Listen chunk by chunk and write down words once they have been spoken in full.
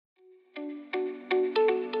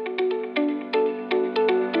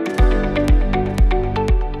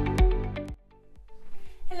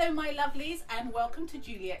lovelies, and welcome to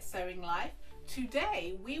Juliet's Sewing Life.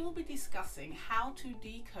 Today we will be discussing how to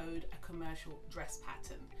decode a commercial dress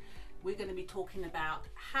pattern. We're going to be talking about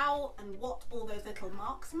how and what all those little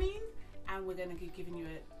marks mean, and we're going to be giving you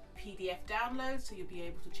a PDF download so you'll be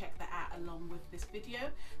able to check that out along with this video.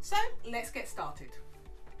 So let's get started.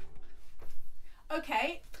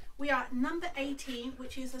 Okay, we are at number 18,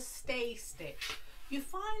 which is a stay stitch. You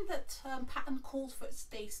find that pattern calls for a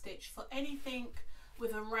stay stitch for anything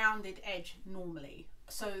with a rounded edge normally.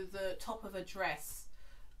 So the top of a dress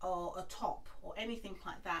or a top or anything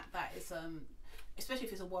like that, that is, especially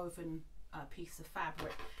if it's a woven piece of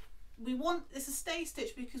fabric. We want, it's a stay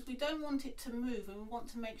stitch because we don't want it to move and we want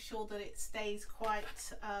to make sure that it stays quite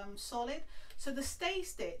solid. So the stay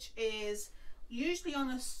stitch is usually on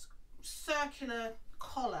a circular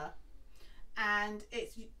collar, and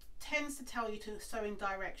it tends to tell you to sew in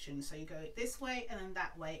directions. So you go this way and then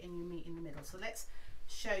that way and you meet in the middle. So let's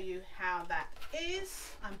show you how that is.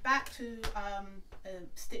 I'm back to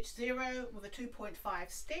stitch 0 with a 2.5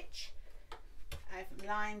 stitch. I've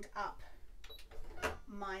lined up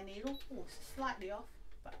my needle. Oh, it's slightly off,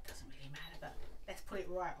 but it doesn't really matter, but let's put it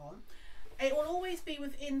right on. It will always be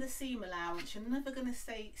within the seam allowance. You're never going to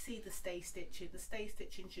see the stay stitching. The stay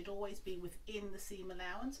stitching should always be within the seam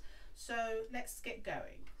allowance. So let's get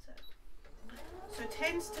going. So it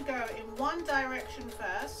tends to go in one direction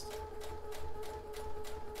first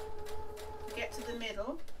to get to the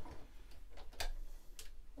middle.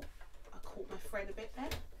 Oh, I caught my thread a bit there.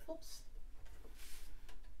 Oops.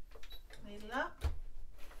 Needle up.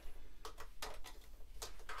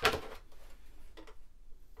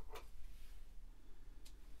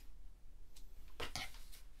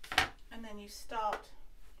 And then you start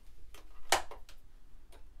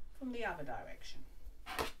from the other direction.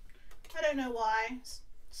 I don't know why.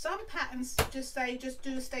 Some patterns just say just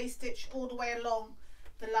do a stay stitch all the way along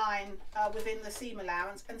the line within the seam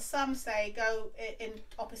allowance, and some say go in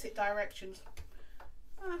opposite directions.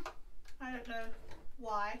 I don't know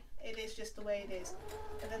why. It is just the way it is.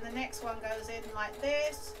 And then the next one goes in like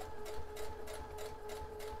this,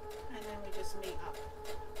 and then we just meet up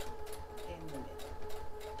in the middle.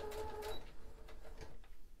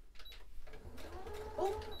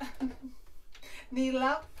 Oh, needle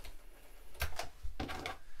up.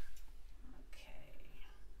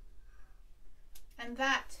 And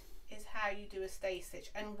that is how you do a stay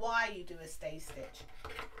stitch and why you do a stay stitch.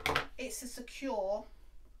 It's to secure,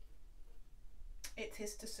 it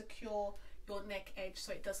is to secure your neck edge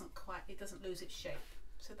so it doesn't lose its shape.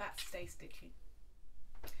 So that's stay stitching.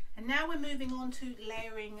 And now we're moving on to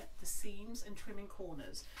layering the seams and trimming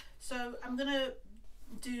corners. So I'm going to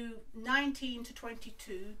do 19 to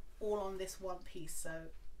 22 all on this one piece, so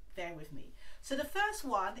bear with me. So the first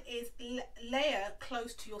one is layer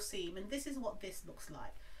close to your seam, and this is what this looks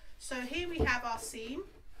like. So here we have our seam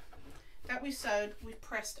that we sewed, we've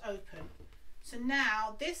pressed open. So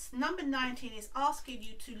now this number 19 is asking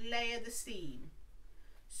you to layer the seam.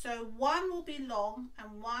 So one will be long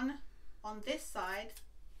and one on this side.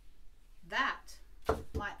 That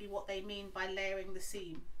might be what they mean by layering the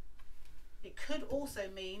seam. It could also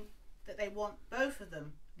mean that they want both of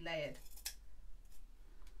them layered.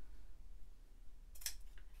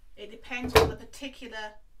 It depends on the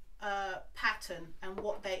particular pattern and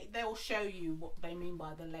what they will show you what they mean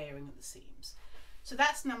by the layering of the seams. So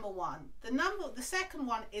that's number one. The second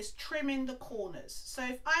one is trimming the corners. So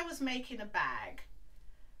if I was making a bag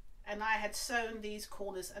and I had sewn these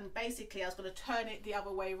corners and basically I was going to turn it the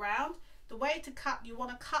other way around, the way to cut, you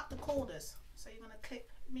want to cut the corners. So you're going to clip,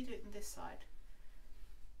 let me do it on this side.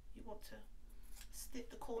 You want to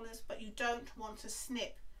snip the corners, but you don't want to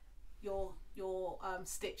snip your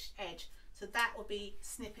stitched edge. So that would be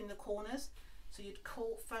snipping the corners. So you'd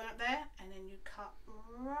phone up there and then you cut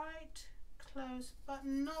right close, but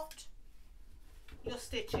not your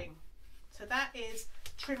stitching. So that is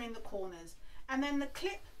trimming the corners. And then the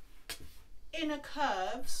clip inner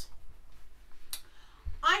curves,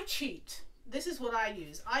 I cheat. This is what I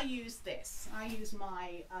use. I use this. I use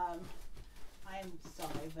my I'm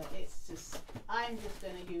sorry, but it's just, I'm just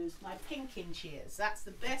going to use my pinking shears. That's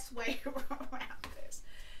the best way around this.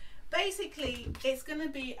 Basically, it's going to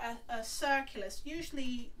be a circular, it's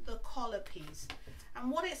usually the collar piece. And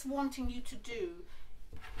what it's wanting you to do,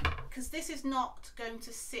 because this is not going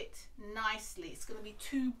to sit nicely, it's going to be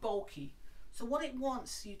too bulky. So what it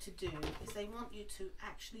wants you to do is they want you to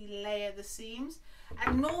actually layer the seams.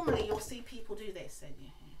 And normally you'll see people do this. They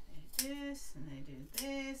do this, and they do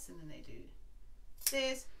this, and then they do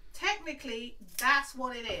this. Technically that's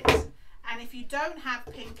what it is, and if you don't have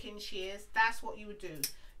pinking shears, that's what you would do.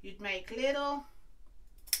 You'd make little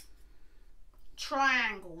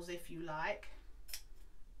triangles, if you like,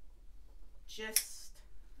 just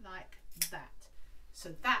like that. So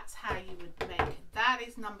that's how you would make it. That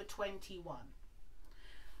is number 21.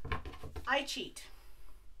 I cheat,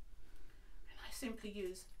 and I simply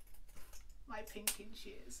use my pinking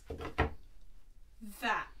shears.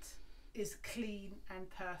 That is clean and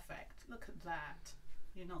perfect. Look at that.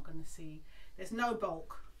 You're not going to see, there's no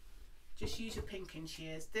bulk. Just use your pinking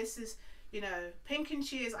shears. This is, you know, pinking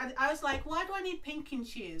shears. I was like, why do I need pinking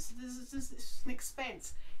shears? This is an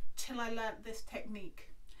expense, till I learnt this technique.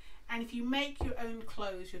 And if you make your own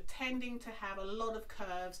clothes, you're tending to have a lot of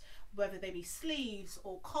curves, whether they be sleeves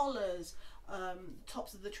or collars,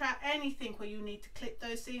 tops of the trap, anything where you need to clip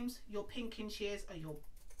those seams, your pinking shears are your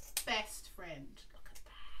best friend. Look at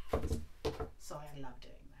that. So I love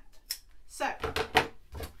doing that. So,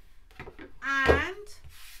 and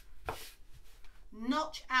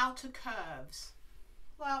notch outer curves.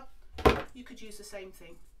 Well, you could use the same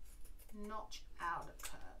thing. Notch outer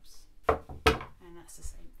curves. And that's the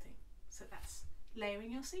same thing. So that's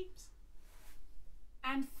layering your seams.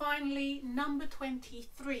 And finally, number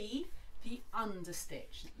 23, the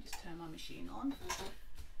understitch. Let me just turn my machine on.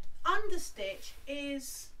 Understitch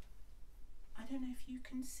is, I don't know if you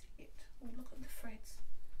can see it. Oh, look at the threads.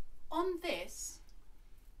 On this,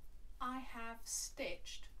 I have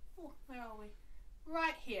stitched, oh, where are we?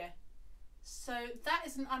 Right here. So that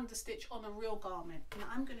is an understitch on a real garment. And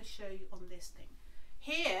I'm going to show you on this thing.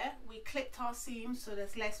 Here, we clipped our seams so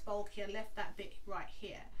there's less bulky. I left that bit right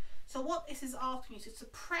here. So what this is asking you is to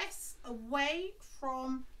press away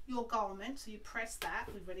from your garment. So you press that,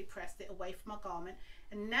 we've already pressed it away from our garment.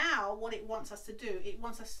 And now what it wants us to do, it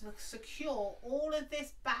wants us to secure all of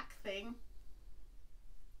this back thing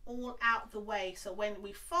all out the way. So when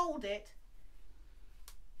we fold it,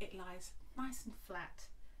 it lies nice and flat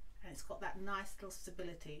and it's got that nice little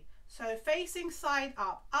stability. So facing side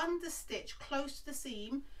up, understitch close to the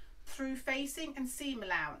seam through facing and seam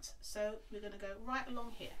allowance. So we're going to go right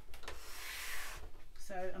along here.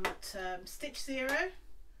 So I'm at stitch 0.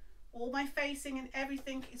 All my facing and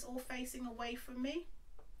everything is all facing away from me.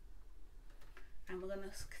 And we're going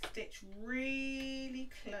to stitch really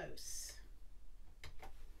close.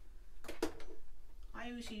 I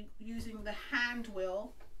usually using the hand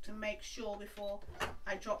wheel to make sure before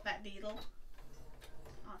I drop that needle.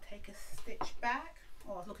 I'll take a stitch back.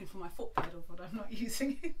 Oh, I was looking for my foot pedal, but I'm not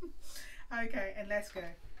using it. Okay, and let's go.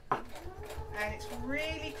 And it's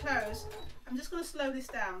really close. I'm just going to slow this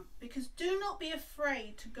down because do not be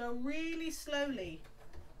afraid to go really slowly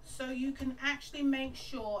so you can actually make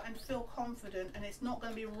sure and feel confident and it's not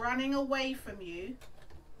going to be running away from you.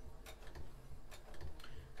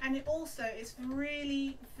 And it also is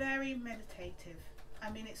really very meditative. I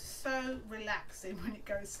mean, it's so relaxing when it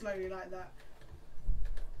goes slowly like that.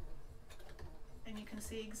 And you can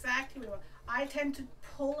see exactly where I tend to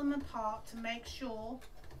pull them apart to make sure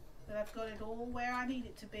that I've got it all where I need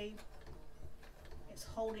it to be. It's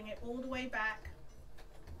holding it all the way back.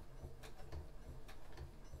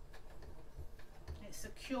 It's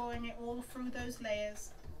securing it all through those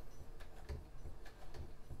layers.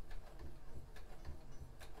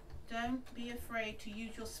 Don't be afraid to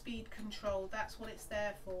use your speed control. That's what it's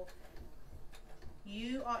there for.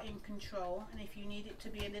 You are in control, and if you need it to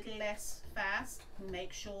be a little less fast,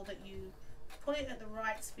 make sure that you put it at the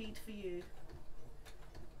right speed for you.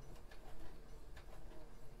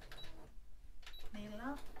 Needle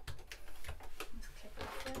up. Let's clip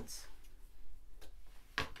our threads.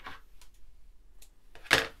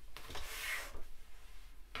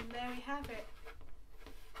 And there we have it.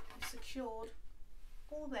 It's secured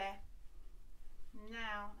all there.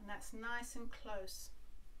 Now, and that's nice and close.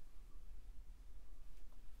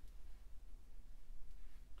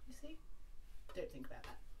 You see? Don't think about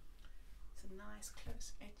that. It's a nice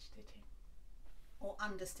close edge stitching or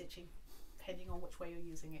under stitching, depending on which way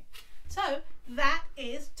you're using it. So that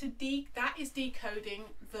is decoding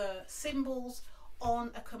the symbols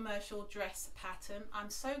on a commercial dress pattern. I'm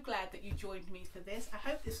so glad that you joined me for this. I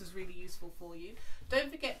hope this was really useful for you.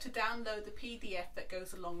 Don't forget to download the PDF that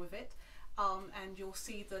goes along with it. And you'll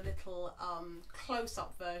see the little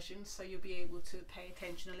close-up version, so you'll be able to pay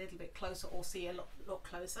attention a little bit closer or see a lot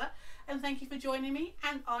closer. And thank you for joining me,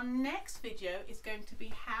 and our next video is going to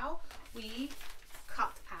be how we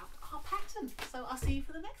cut out our pattern. So I'll see you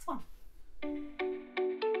for the next one.